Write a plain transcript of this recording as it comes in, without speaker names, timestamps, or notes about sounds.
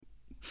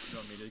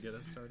want me to get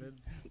us started?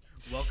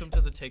 Welcome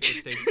to the Take the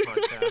Stage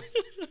podcast.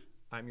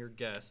 I'm your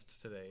guest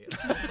today.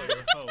 I'm also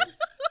your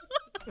host.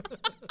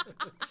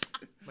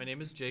 My name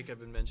is Jake.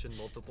 I've been mentioned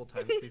multiple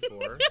times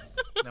before.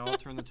 Now I'll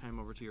turn the time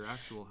over to your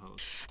actual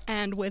host.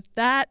 And with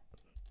that,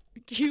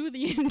 cue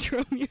the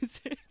intro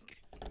music.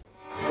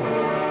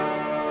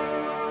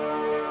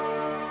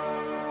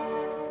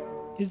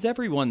 Is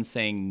everyone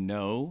saying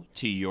no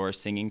to your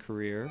singing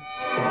career?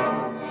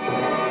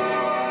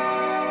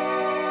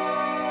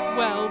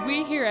 Well,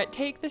 we here at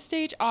Take the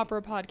Stage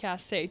Opera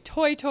Podcast say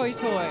toy, toy,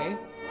 toy.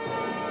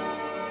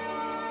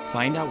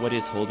 Find out what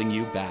is holding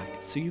you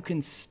back so you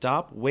can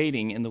stop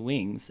waiting in the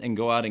wings and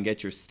go out and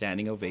get your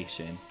standing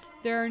ovation.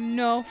 There are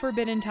no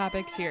forbidden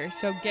topics here,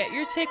 so get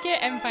your ticket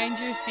and find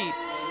your seat.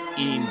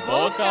 In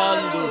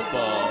Boca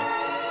Lupo.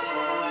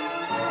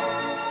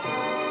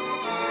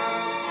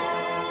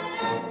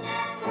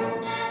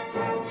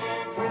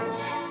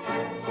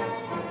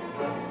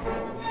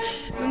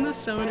 Isn't this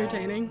so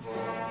entertaining?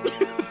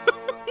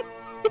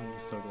 I'm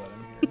so glad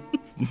I'm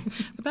here.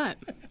 I bet.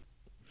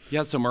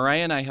 Yeah, so Mariah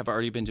and I have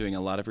already been doing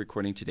a lot of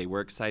recording today.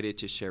 We're excited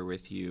to share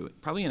with you.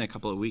 Probably in a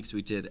couple of weeks,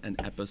 we did an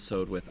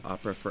episode with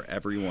Opera for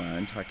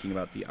Everyone, talking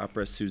about the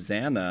opera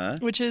Susanna.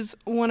 Which is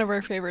one of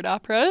our favorite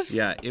operas.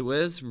 Yeah, it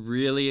was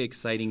really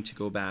exciting to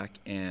go back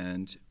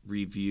and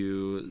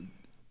review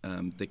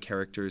the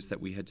characters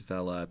that we had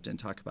developed and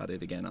talk about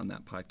it again on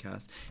that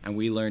podcast. And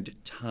we learned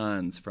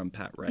tons from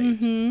Pat Wright.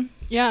 Mm-hmm.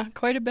 Yeah,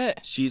 quite a bit.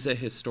 She's a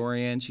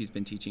historian. She's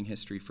been teaching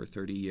history for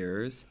 30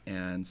 years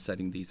and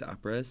studying these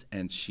operas,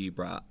 and she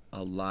brought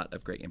a lot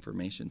of great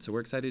information. So we're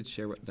excited to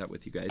share that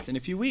with you guys in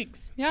a few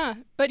weeks. Yeah,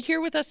 but here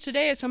with us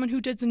today is someone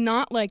who does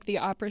not like the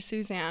opera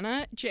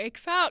Susanna, Jake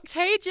Fowkes.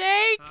 Hey,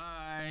 Jake!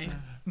 Hi.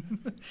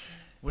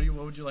 What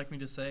would you like me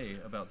to say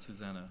about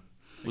Susanna?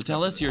 Well,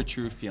 tell us your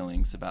true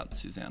feelings about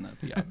Susanna,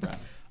 the opera.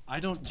 I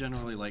don't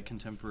generally like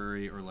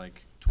contemporary or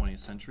like 20th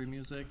century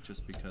music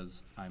just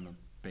because I'm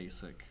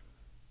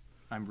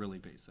really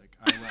basic.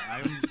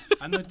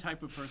 I'm the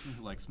type of person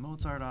who likes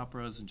Mozart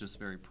operas and just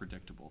very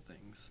predictable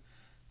things.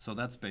 So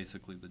that's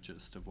basically the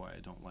gist of why I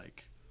don't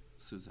like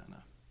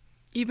Susanna.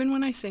 Even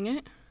when I sing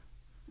it?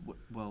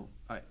 Well,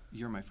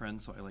 you're my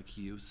friend, so I like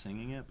you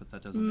singing it, but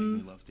that doesn't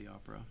make me love the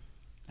opera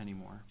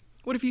anymore.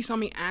 What if you saw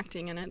me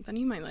acting in it? Then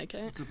you might like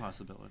it. It's a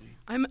possibility.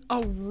 I'm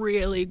a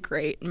really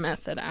great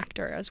method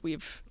actor, as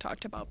we've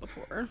talked about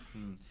before.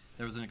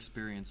 There was an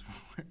experience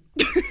where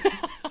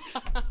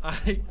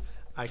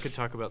I could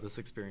talk about this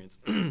experience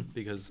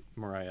because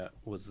Mariah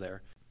was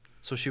there.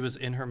 So she was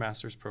in her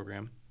master's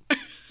program,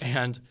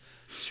 and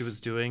she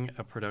was doing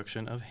a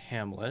production of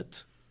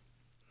Hamlet.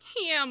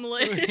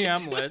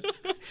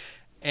 Hamlet.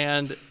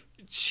 And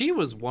she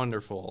was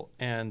wonderful.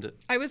 And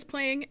I was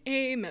playing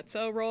a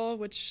mezzo role,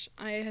 which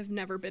I have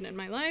never been in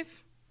my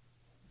life.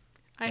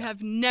 I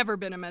have never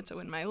been a mezzo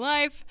in my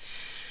life.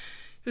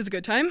 It was a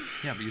good time.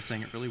 Yeah, but you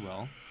sang it really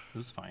well. It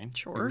was fine.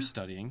 Sure. We were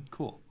studying.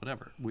 Cool.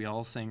 Whatever. We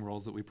all sang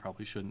roles that we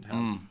probably shouldn't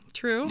have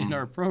True. in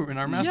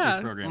our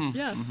master's program.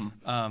 Yes.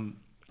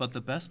 But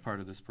the best part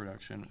of this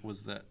production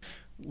was that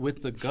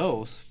with the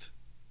ghost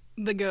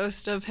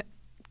of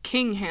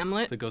King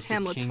Hamlet, the ghost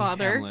Hamlet's of King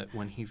father, Hamlet,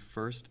 when he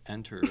first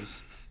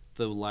enters,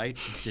 the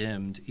lights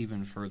dimmed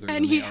even further and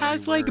than he they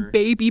has already like were,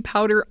 baby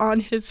powder on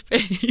his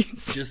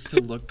face, just to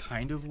look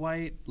kind of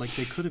white. Like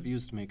they could have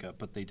used makeup,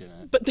 but they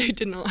didn't. but they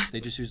did not. They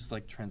just used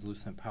like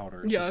translucent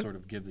powder Yeah. to sort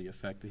of give the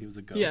effect that he was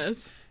a ghost.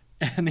 Yes.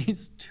 And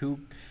these two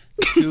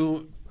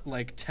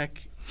like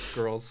tech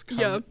girls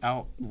come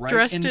out right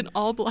dressed in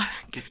all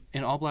black.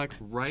 In all black,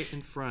 right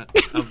in front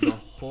of the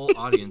whole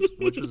audience,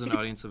 which was an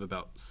audience of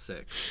about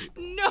 6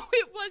 people. No,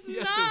 it was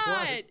Yes,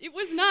 not. it was. It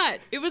was not.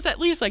 It was at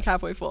least like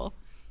halfway full.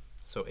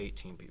 So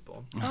 18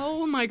 people.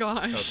 Oh my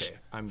gosh. Okay,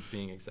 I'm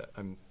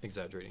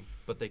exaggerating,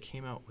 but they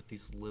came out with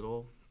these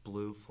little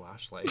blue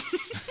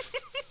flashlights,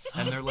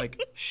 and they're like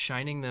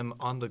shining them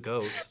on the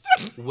ghost,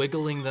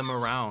 wiggling them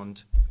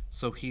around,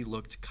 so he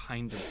looked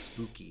kind of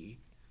spooky,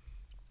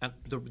 and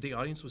the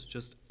audience was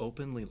just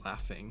openly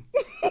laughing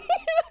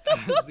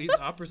as these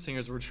opera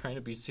singers were trying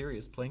to be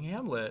serious playing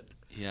Hamlet.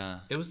 Yeah.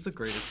 It was the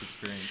greatest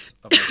experience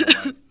of my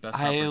whole life. Best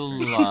I opera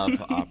experience.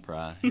 love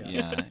opera.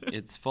 Yeah.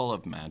 It's full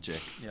of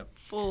magic. Yep.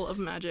 Full of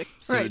magic.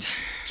 So, Right.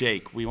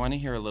 Jake, we want to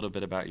hear a little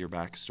bit about your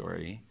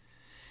backstory.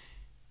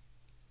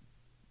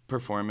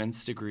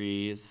 Performance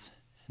degrees.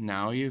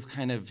 Now you've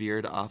kind of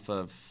veered off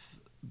of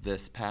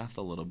this path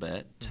a little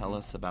bit. Tell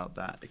us about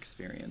that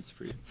experience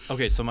for you.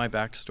 Okay, so my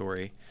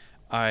backstory.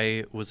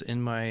 I was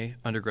in my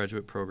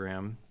undergraduate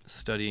program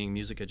studying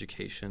music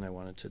education. I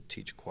wanted to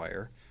teach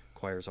choir.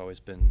 Choir's always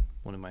been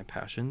one of my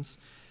passions.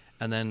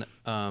 And then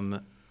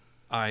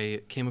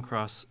I came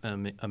across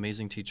an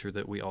amazing teacher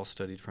that we all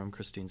studied from,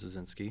 Christine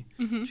Zazinski.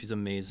 Mm-hmm. She's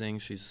amazing.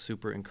 She's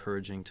super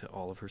encouraging to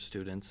all of her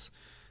students.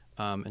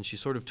 And she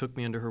sort of took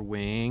me under her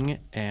wing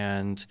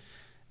and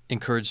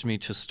encouraged me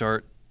to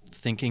start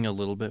thinking a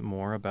little bit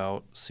more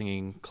about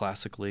singing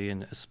classically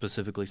and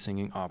specifically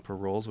singing opera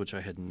roles, which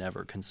I had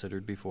never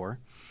considered before.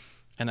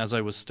 And as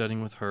I was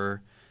studying with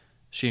her,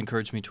 she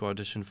encouraged me to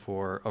audition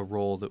for a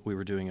role that we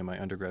were doing in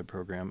my undergrad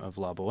program of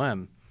La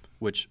Boheme,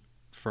 which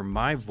for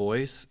my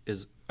voice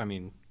is, I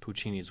mean,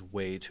 Puccini's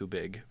way too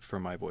big for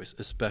my voice,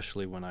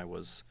 especially when I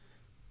was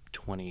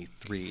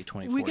 23,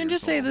 24 We can years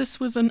just say old. this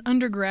was an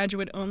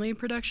undergraduate-only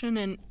production,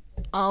 and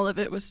all of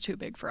it was too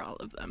big for all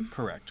of them.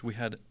 Correct. We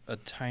had a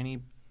tiny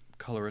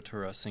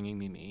coloratura singing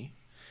Mimi.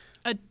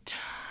 A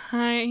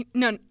tiny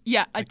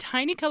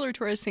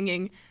coloratura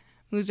singing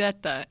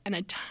Musetta and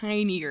a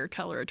tinier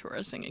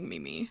coloratura singing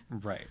Mimi.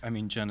 Right. I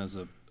mean, Jenna's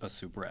a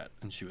soubrette,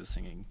 and she was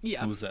singing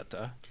Yeah.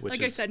 Musetta, which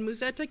Like is I said,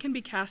 Musetta can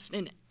be cast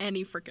in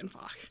any freaking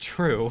Fach.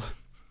 true.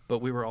 But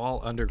we were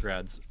all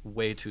undergrads,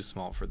 way too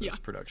small for this Yeah.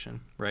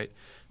 production, right?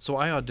 So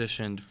I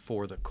auditioned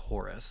for the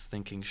chorus,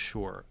 thinking,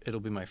 sure,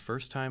 it'll be my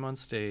first time on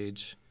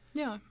stage.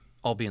 Yeah.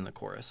 I'll be in the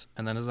chorus.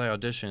 And then as I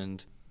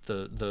auditioned,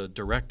 the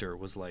director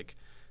was like,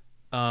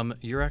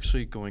 you're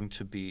actually going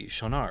to be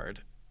Chonard.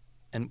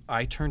 And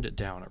I turned it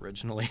down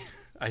originally.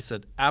 I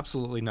said,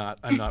 absolutely not.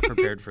 I'm not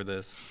prepared for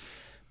this.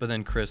 But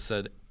then Chris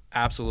said,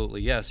 absolutely,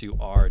 yes, you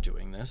are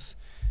doing this.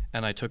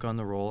 And I took on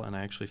the role, and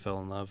I actually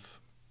fell in love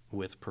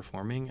with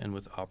performing and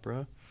with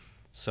opera.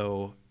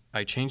 So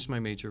I changed my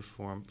major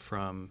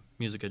from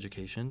music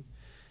education,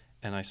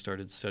 and I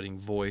started studying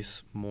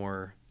voice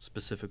more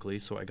specifically.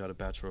 So I got a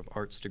Bachelor of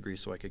Arts degree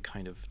so I could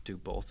kind of do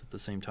both at the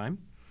same time.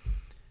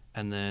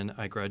 And then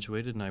I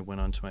graduated and I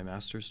went on to my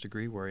master's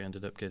degree, where I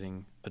ended up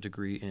getting a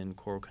degree in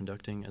choral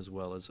conducting as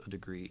well as a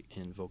degree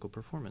in vocal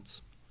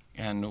performance.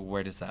 And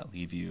where does that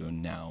leave you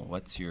now?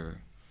 What's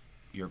your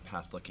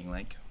path looking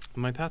like?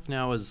 My path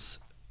now is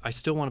I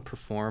still want to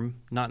perform,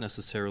 not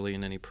necessarily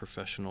in any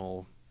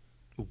professional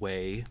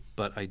way,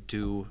 but I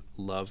do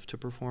love to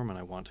perform and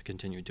I want to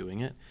continue doing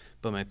it.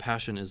 But my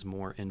passion is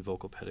more in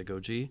vocal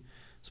pedagogy,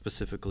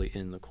 specifically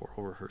in the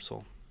choral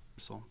rehearsal.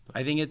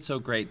 I think it's so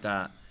great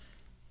that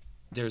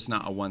there's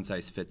not a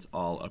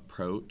one-size-fits-all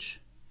approach.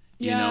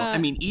 You know, Yeah. I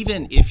mean,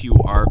 even if you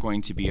are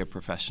going to be a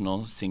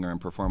professional singer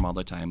and perform all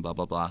the time, blah,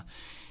 blah, blah,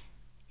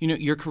 you know,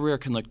 your career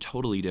can look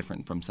totally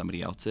different from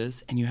somebody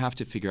else's, and you have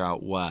to figure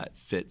out what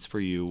fits for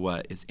you,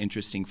 what is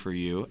interesting for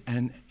you.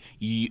 And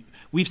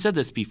we've said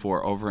this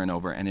before over and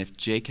over, and if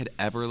Jake had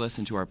ever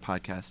listened to our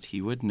podcast,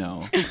 he would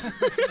know.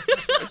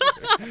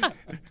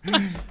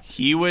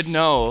 He would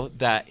know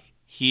that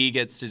he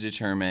gets to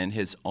determine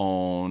his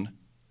own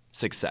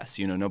success.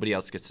 You know, nobody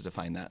else gets to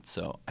define that.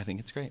 So I think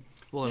it's great.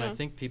 Well, and I Yeah.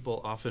 think people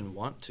often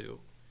want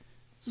to.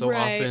 So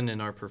Right. often in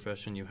our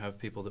profession, you have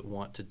people that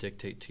want to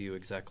dictate to you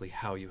exactly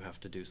how you have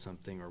to do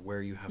something or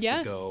where you have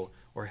Yes. to go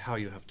or how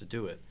you have to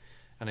do it.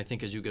 And I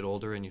think as you get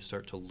older and you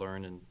start to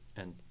learn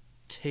and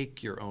take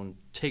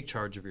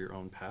charge of your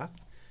own path,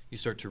 you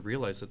start to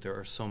realize that there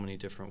are so many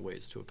different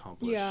ways to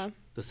accomplish Yeah.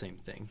 the same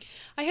thing.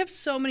 I have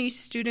so many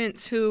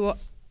students who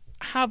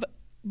have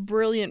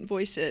brilliant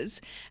voices,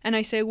 and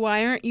I say,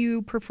 why aren't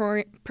you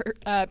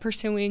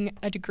pursuing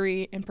a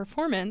degree in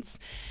performance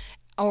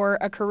or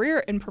a career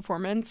in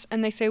performance?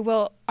 And they say,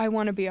 well, I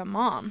want to be a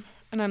mom.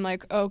 And I'm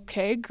like,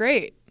 okay,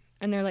 great.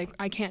 And they're like,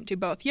 I can't do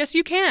both. Yes,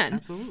 you can.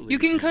 Absolutely You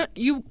you can.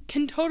 You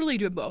can totally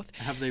do both.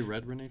 Have they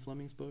read Renee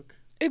Fleming's book?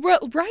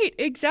 Right,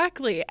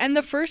 exactly. And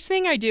the first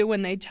thing I do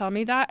when they tell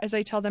me that is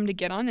I tell them to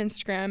get on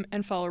Instagram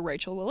and follow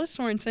Rachel Willis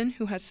Sorensen,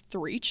 who has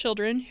 3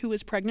 children, who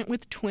was pregnant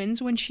with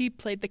twins when she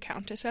played the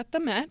Countess at the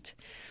Met,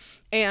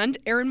 and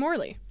Erin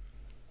Morley.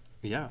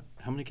 Yeah.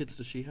 How many kids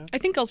does she have? I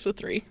think also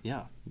 3.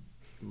 Yeah.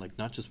 Like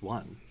not just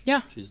one.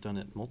 Yeah. She's done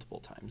it multiple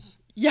times.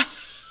 Yeah.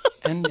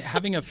 And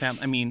having a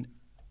family, I mean,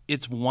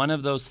 it's one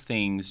of those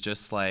things,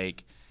 just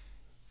like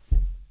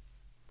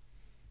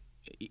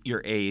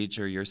your age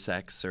or your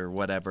sex or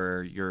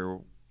whatever,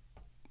 your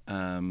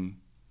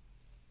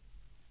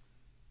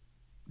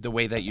the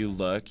way that you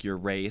look, your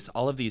race,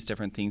 all of these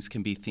different things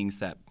can be things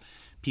that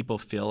people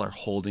feel are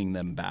holding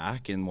them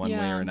back in one way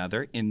Yeah. or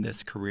another in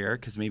this career,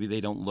 because maybe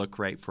they don't look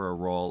right for a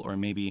role, or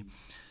maybe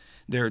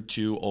they're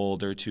too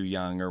old or too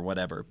young or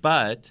whatever.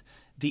 But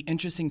the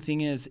interesting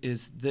thing is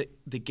that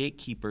the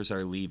gatekeepers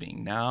are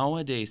leaving.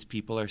 Nowadays,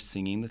 people are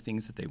singing the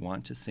things that they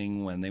want to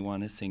sing when they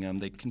want to sing them.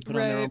 They can put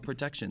on their Right. own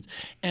protections.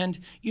 And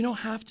you don't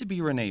have to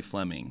be Renee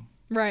Fleming.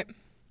 Right.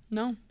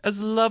 No.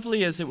 As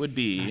lovely as it would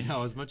be,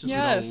 Now, as much as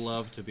Yes. we'd all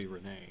love to be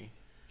Renee.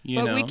 you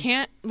But know. we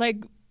can't, like,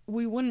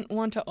 we wouldn't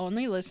want to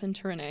only listen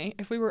to Renee.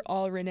 If we were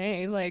all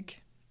Renee,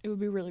 like, it would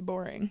be really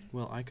boring.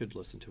 Well, I could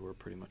listen to her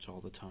pretty much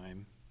all the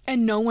time.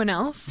 And no one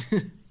else?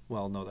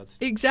 Well, no, that's...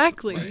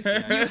 Exactly.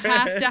 Yeah. You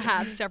have to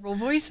have several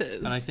voices.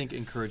 And I think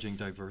encouraging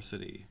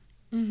diversity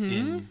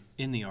Mm-hmm.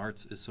 in the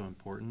arts is so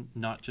important,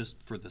 not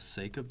just for the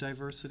sake of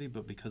diversity,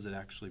 but because it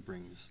actually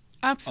brings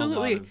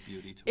Absolutely. a lot of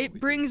beauty to what we It do.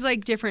 brings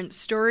like different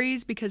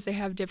stories because they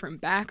have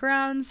different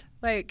backgrounds.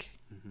 Like,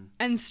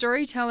 and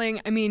storytelling,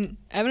 I mean,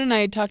 Evan and I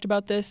had talked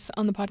about this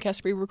on the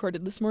podcast we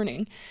recorded this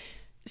morning.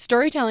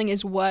 Storytelling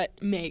is what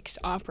makes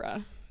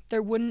opera.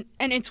 And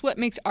it's what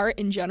makes art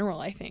in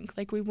general, I think.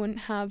 Like, we wouldn't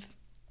have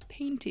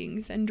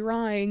paintings and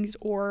drawings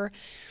or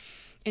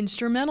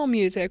instrumental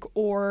music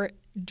or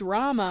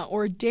drama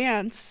or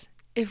dance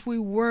if we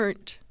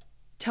weren't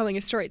telling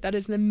a story. That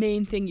is the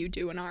main thing you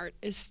do in art,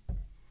 is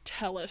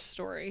Tell us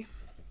story.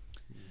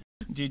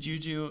 Did you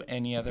do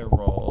any other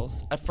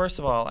roles? First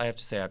of all, I have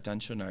to say I've done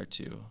Chouinard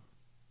too.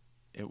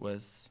 It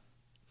was.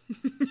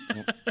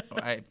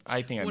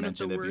 I think I One of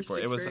mentioned the it worst before.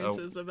 It was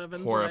experiences a of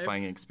Evan's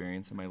horrifying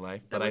experience in my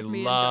life. That But was I me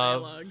in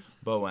love dialogues.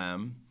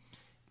 Bohème.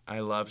 I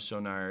love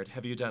Chouinard.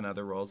 Have you done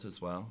other roles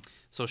as well?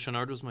 So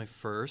Chouinard was my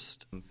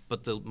first,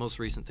 but the most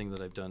recent thing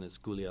that I've done is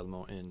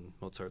Guglielmo in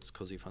Mozart's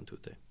Così fan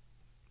tutte,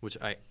 which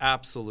I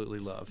absolutely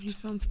loved. He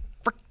sounds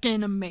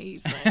freaking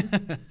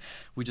amazing.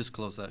 We just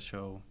closed that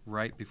show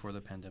right before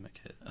the pandemic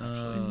hit, actually.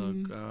 Oh,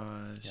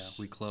 gosh. Yeah,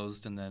 we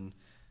closed, and then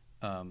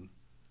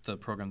the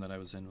program that I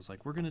was in was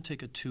like, we're going to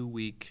take a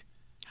 2-week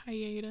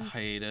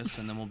hiatus,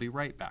 and then we'll be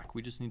right back.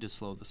 We just need to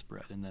slow the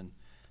spread. And then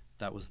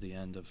that was the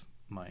end of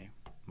my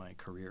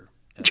career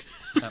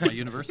at my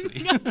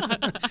university.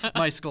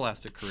 My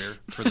scholastic career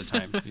for the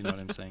time, you know what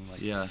I'm saying?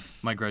 Like, Yeah.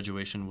 my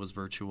graduation was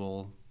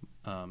virtual.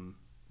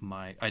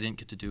 I didn't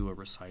get to do a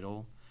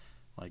recital.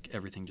 Like,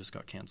 everything just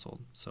got canceled.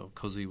 So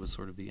Così was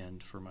sort of the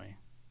end for my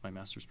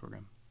master's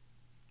program.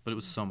 But it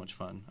was so much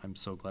fun. I'm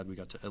so glad we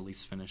got to at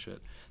least finish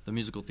it. The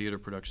musical theater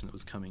production that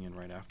was coming in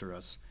right after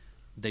us,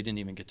 they didn't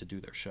even get to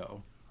do their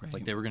show. Right.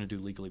 Like, they were going to do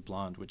Legally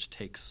Blonde, which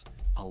takes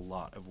a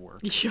lot of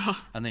work. Yeah.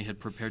 And they had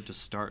prepared to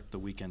start the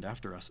weekend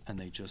after us, and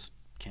they just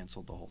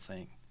canceled the whole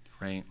thing.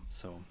 Right.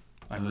 So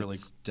I'm really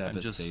It's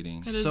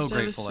devastating. It is so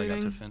grateful I got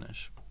to devastating.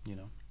 finish, you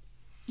know.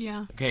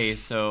 Yeah. Okay,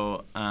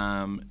 so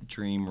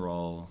dream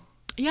role.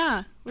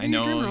 Yeah. What are I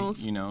know, your dream roles?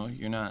 you know,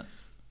 you're not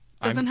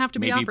Doesn't have to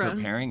be maybe opera.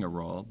 preparing a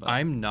role, but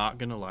I'm not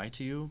going to lie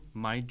to you.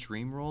 My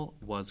dream role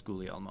was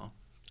Guglielmo.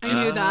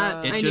 I knew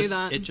that. It I just, knew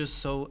that. It just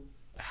so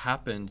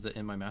happened that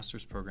in my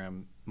master's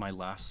program, my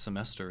last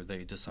semester,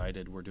 they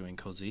decided we're doing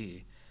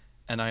Così,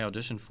 and I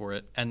auditioned for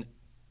it. And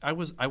I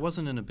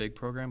wasn't in a big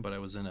program, but I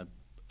was in a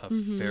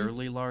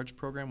fairly large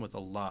program with a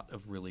lot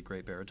of really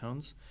great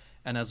baritones.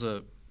 And as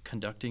a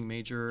conducting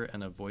major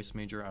and a voice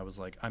major, I was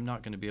like, I'm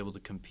not going to be able to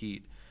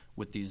compete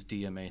with these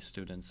DMA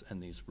students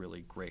and these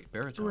really great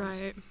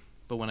baritones. Right.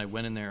 But when I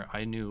went in there,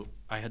 I knew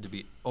I had to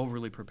be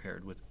overly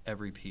prepared with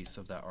every piece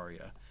of that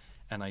aria.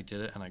 And I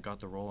did it, and I got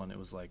the role, and it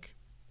was like,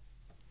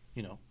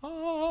 you know,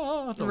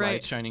 the Right.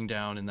 lights shining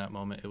down in that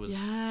moment. It was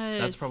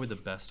Yes. that's probably the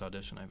best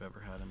audition I've ever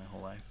had in my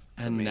whole life.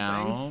 and amazing.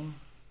 now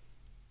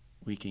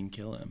we can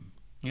kill him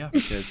Yeah.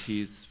 because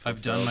he's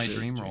I've done my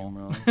fulfilled his dream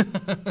role.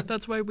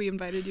 That's why we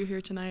invited you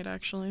here tonight,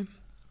 actually.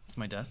 It's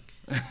my death.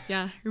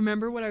 Yeah.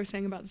 Remember what I was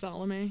saying about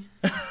Salome?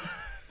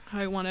 How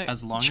I want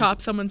As to long chop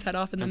as- someone's head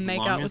off and then as make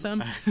long out as with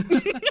them.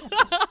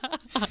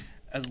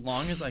 As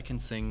long as I can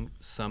sing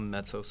some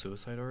mezzo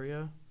suicide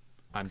aria,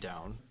 I'm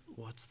down.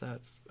 What's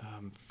that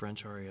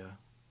French aria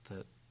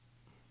that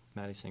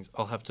Maddie sings?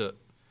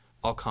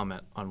 I'll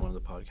comment on one of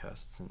the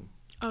podcasts, and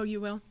Oh,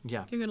 you will?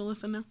 yeah, You're going to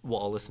listen now?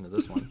 well, I'll listen to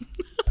this one.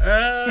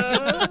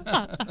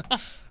 I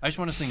just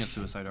want to sing a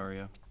suicide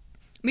aria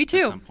Me too.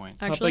 at some point.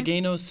 Actually.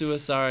 Papageno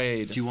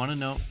Suicide. Do you want to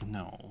know?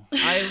 No.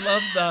 I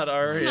love that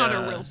aria. It's not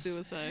a real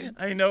suicide.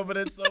 I know, but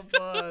it's so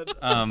fun.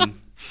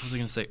 What was I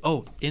going to say?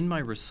 Oh, in my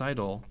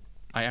recital,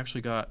 I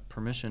actually got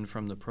permission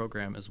from the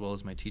program as well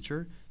as my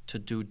teacher to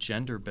do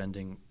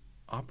gender-bending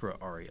opera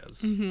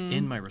arias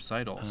in my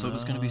recital. So it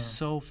was going to be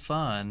so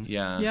fun.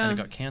 Yeah. Yeah. And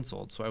it got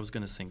canceled. So I was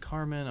going to sing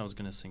Carmen. I was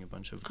going to sing a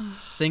bunch of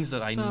things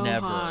that I so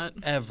never, hot.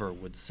 ever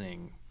would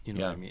sing, you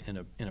know what I Yeah.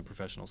 mean, in a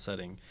professional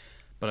setting.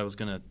 But I was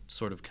going to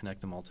sort of connect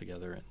them all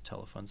together and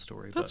tell a fun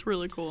story. That's but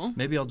really cool.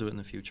 maybe I'll do it in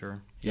the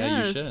future. Yeah,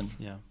 you Yes. should.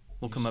 Yeah.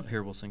 We'll come up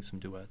here. We'll sing some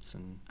duets.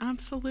 And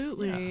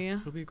Absolutely. yeah,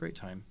 it'll be a great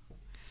time.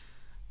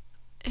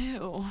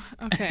 Ew.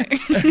 Okay.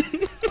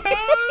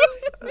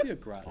 It'll be a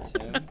grat,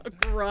 Tim.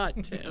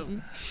 Grot,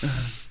 Tim.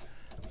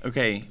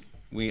 Okay.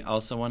 We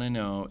also want to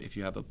know if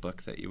you have a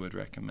book that you would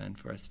recommend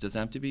for us. It doesn't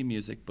have to be a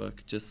music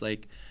book. Just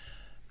like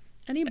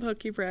Any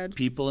book you've read.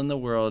 people in the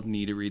world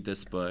need to read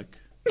this book.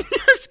 I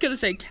was going to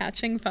say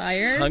Catching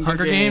Fire.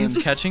 Hunger Games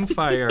Catching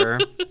Fire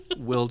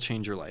will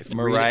change your life.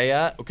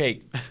 Mariah.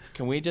 Okay.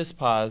 Can we just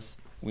pause?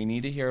 We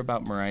need to hear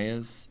about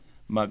Mariah's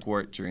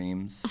mugwort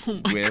dreams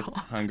with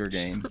Hunger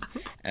Games.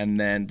 And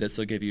then this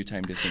will give you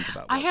time to think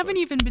about I what haven't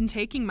book. even been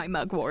taking my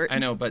mugwort. I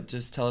know, but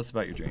just tell us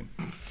about your dream.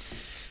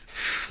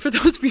 For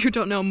those of you who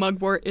don't know,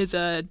 mugwort is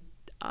a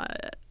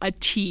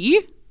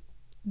tea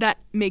that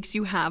makes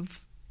you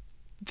have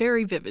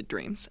very vivid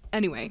dreams.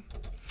 Anyway,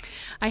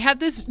 I had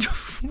this.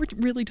 We're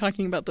really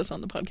talking about this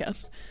on the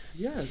podcast.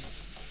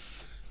 Yes.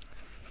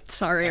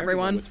 Sorry,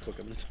 everyone. Which book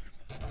I'm gonna talk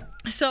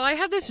about. So I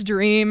had this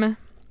dream.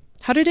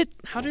 How did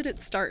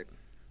it start?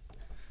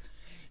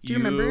 Do you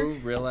remember?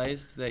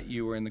 Realized that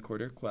you were in the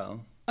Court of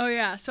Quell. Oh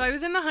yeah, so I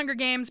was in the Hunger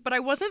Games, but I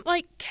wasn't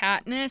like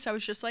Katniss. I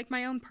was just like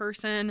my own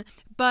person.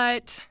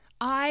 But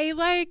I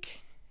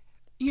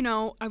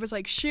I was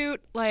like, shoot,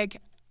 like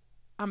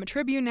I'm a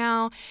tribune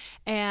now,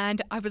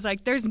 and I was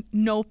like, there's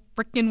no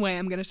freaking way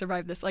I'm gonna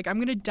survive this. Like I'm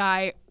gonna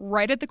die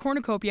right at the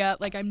cornucopia.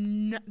 Like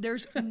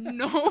there's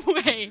no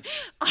way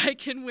I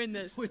can win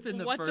this Within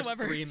the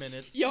whatsoever. first 3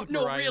 minutes, Yo,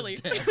 no, Mariah's really.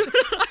 dead.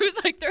 I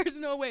was like, there's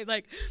no way.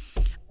 Like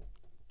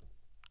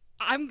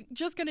I'm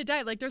just going to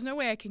die. Like, there's no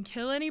way I can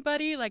kill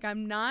anybody. Like,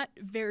 I'm not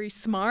very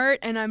smart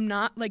and I'm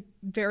not, like,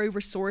 very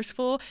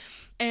resourceful.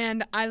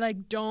 And I,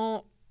 like,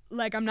 don't,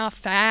 like, I'm not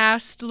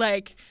fast.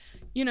 Like,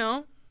 you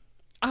know,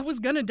 I was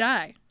going to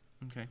die.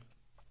 Okay.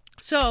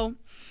 So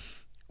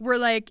we're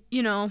like,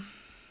 you know,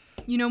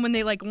 when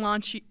they, like,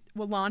 launch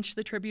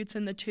the tributes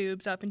in the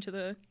tubes up into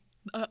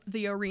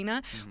the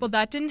arena. Mm-hmm. Well,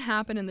 that didn't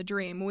happen in the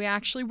dream. We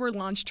actually were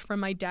launched from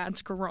my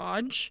dad's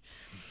garage.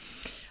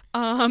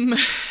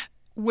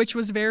 Which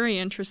was very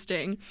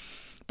interesting.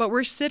 But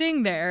we're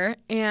sitting there,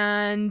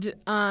 and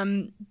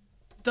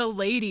the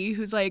lady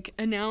who's, like,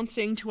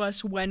 announcing to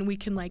us when we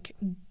can, like,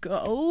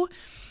 go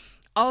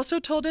also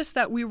told us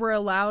that we were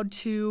allowed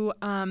to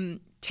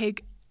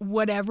take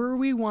whatever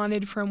we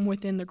wanted from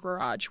within the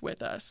garage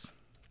with us.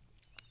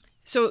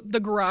 So the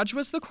garage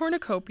was the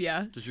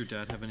cornucopia. Does your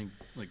dad have any,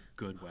 like,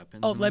 good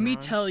weapons? Oh, in let the me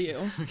garage? tell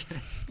you. Okay.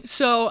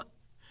 So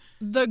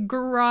the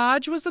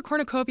garage was the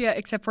cornucopia,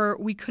 except for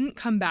we couldn't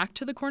come back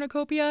to the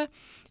cornucopia,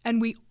 and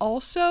we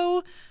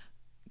also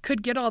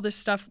could get all this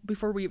stuff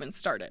before we even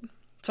started.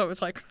 So it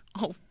was like,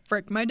 oh,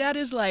 frick, my dad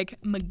is like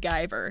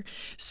MacGyver.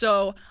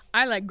 So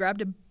I, like,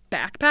 grabbed a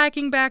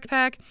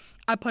backpack.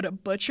 I put a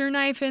butcher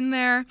knife in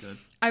there. Good.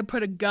 I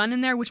put a gun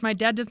in there, which my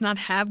dad does not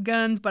have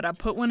guns, but I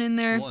put one in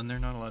there. Well, and they're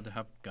not allowed to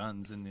have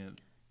guns in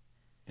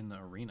the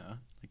arena.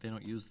 Like, they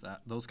don't use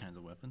those kinds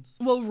of weapons.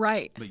 Well,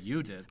 right. But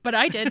you did. But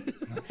I did.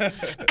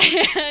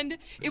 And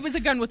it was a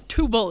gun with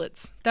 2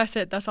 bullets. That's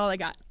it. That's all I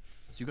got.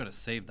 So you got to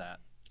save that.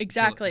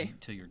 Exactly.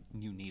 Until you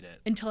need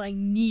it. Until I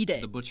need it.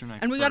 The butcher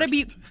knife. And we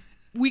first.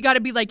 gotta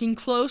be like in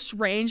close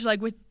range,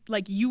 like with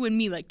like you and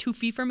me, like 2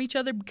 feet from each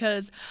other,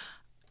 because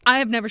I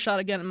have never shot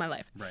a gun in my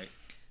life. Right.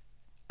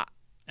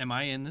 Am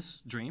I in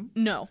this dream?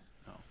 No.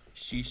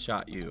 She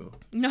shot you.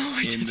 No,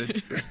 I in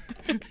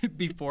didn't.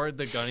 Before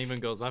the gun even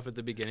goes off at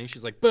the beginning,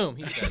 she's like, boom,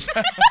 he's dead.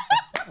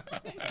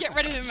 Get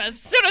rid of him as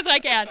soon as I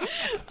can.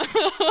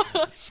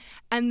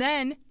 And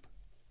then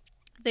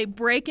they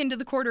break into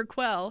the quarter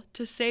quell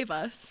to save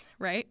us,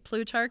 right?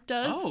 Plutarch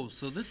does. Oh,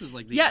 so this is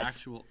like the Yes.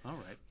 actual. All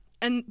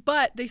right.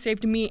 But they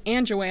saved me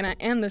and Joanna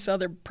and this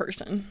other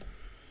person.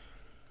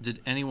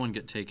 Did anyone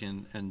get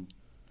taken and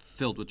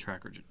filled with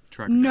tracker?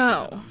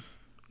 No.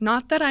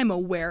 Not that I'm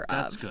aware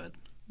That's of. good.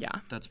 Yeah.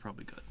 That's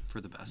probably good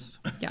for the best.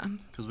 Yeah.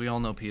 Because we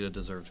all know PETA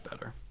deserved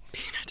better.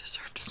 PETA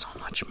deserved so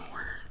much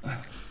more.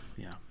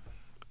 Yeah.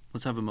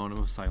 Let's have a moment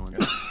of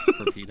silence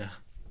for PETA.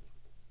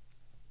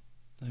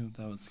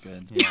 That was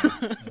good. Yeah.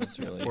 That was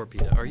really. Poor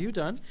PETA. Are you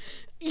done?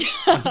 Yeah.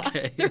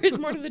 Okay. There is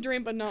more to the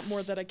dream, but not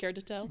more that I care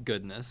to tell.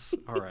 Goodness.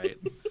 All right.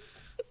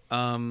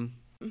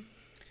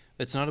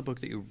 It's not a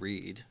book that you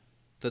read.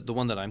 The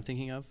one that I'm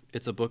thinking of,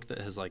 it's a book that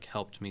has, like,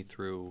 helped me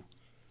through,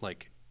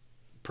 like,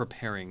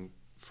 preparing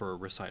for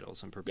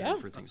recitals and preparing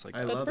Yeah. for things like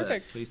I that. That's love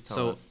perfect. it. Please tell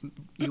So us.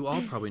 you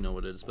all probably know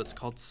what it is, but it's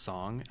called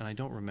Song, and I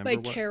don't remember By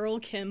what. Carol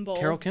Kimball.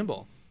 Carol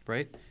Kimball,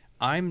 right?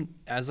 I'm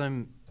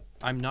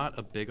not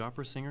a big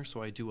opera singer,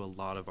 so I do a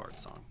lot of art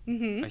song.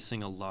 Mm-hmm. I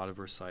sing a lot of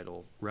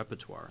recital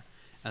repertoire,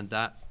 and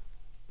that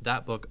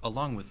book,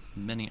 along with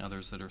many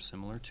others that are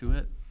similar to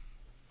it,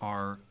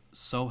 are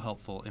so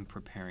helpful in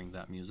preparing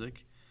that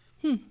music.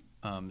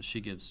 She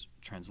gives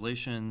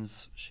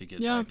translations, she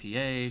gives Yeah.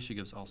 IPA, she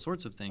gives all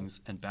sorts of things,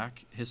 and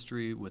back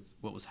history with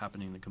what was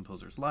happening in the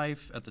composer's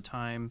life at the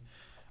time,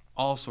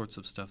 all sorts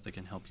of stuff that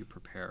can help you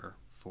prepare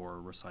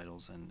for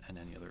recitals and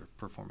any other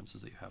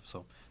performances that you have.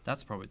 So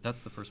that's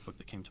the first book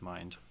that came to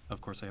mind. Of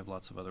course, I have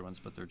lots of other ones,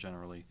 but they're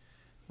generally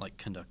like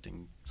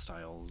conducting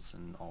styles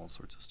and all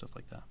sorts of stuff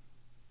like that.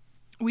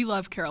 We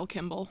love Carol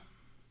Kimball.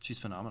 She's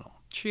phenomenal.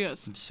 She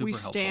is. Super we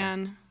helpful.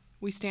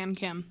 stan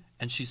Kim.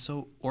 And she's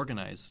so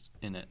organized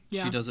in it.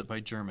 Yeah. She does it by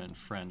German,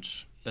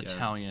 French, Yes.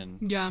 Italian,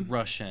 Yeah.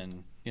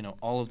 Russian,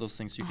 all of those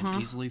things you can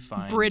easily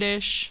find.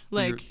 British,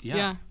 like, Your-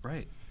 yeah.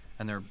 Right.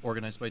 And they're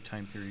organized by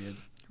time period.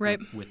 Right.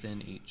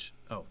 Within each.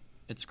 Oh,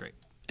 it's great.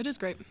 It is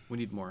great. We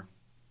need more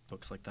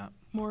books like that.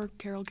 More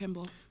Carol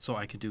Kimball. So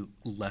I could do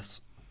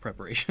less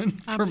preparation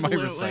for Absolutely.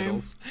 my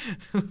recitals.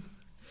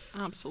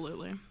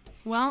 Absolutely.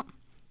 Well,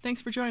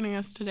 thanks for joining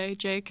us today,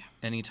 Jake.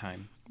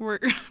 Anytime. We're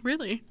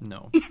really,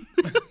 No.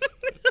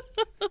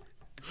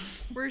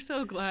 we're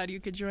so glad you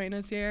could join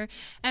us here.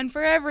 And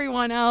for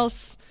everyone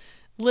else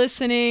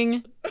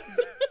listening,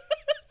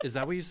 Is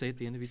that what you say at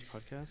the end of each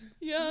podcast?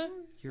 yeah,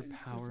 You're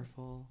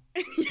powerful.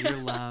 You're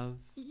love.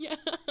 yeah.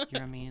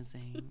 You're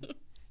amazing.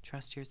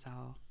 Trust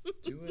yourself.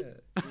 Do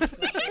it. You're so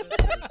good at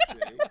this,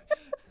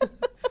 Jake.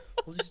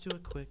 We'll just do a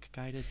quick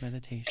guided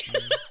meditation.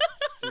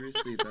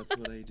 Seriously, that's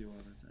what I do all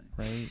the time.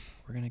 Right?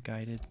 We're gonna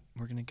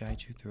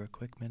guide you through a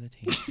quick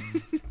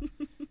meditation.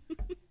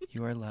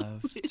 You are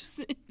loved.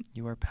 Listen,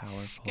 You are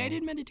powerful.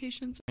 guided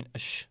meditations.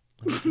 Shh.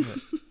 Let me do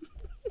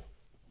it.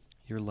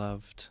 You're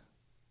loved.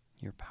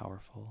 You're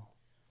powerful.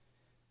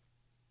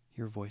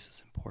 Your voice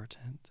is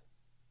important.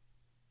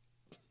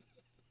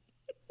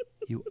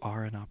 You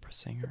are an opera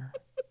singer.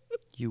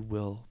 You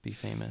will be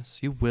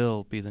famous. You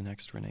will be the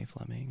next Renee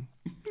Fleming.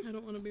 I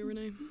don't want to be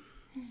Renee.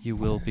 You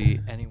will be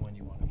anyone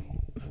you want to be.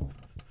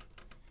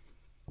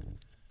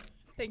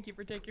 Thank you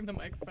for taking the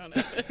microphone,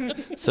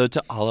 Evan. So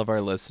to all of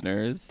our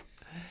listeners,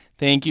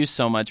 thank you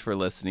so much for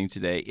listening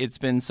today. It's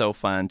been so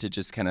fun to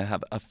just kind of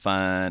have a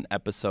fun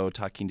episode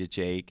talking to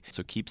Jake.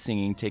 So keep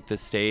singing, take the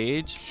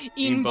stage.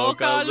 In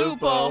Boca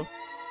Lupo.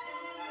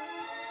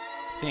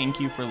 Thank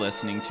you for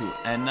listening to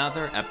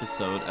another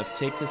episode of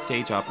Take the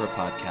Stage Opera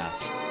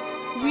Podcast.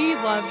 We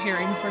love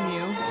hearing from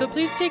you, so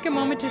please take a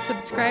moment to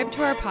subscribe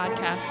to our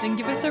podcast and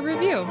give us a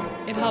review.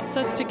 It helps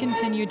us to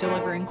continue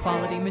delivering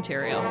quality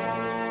material.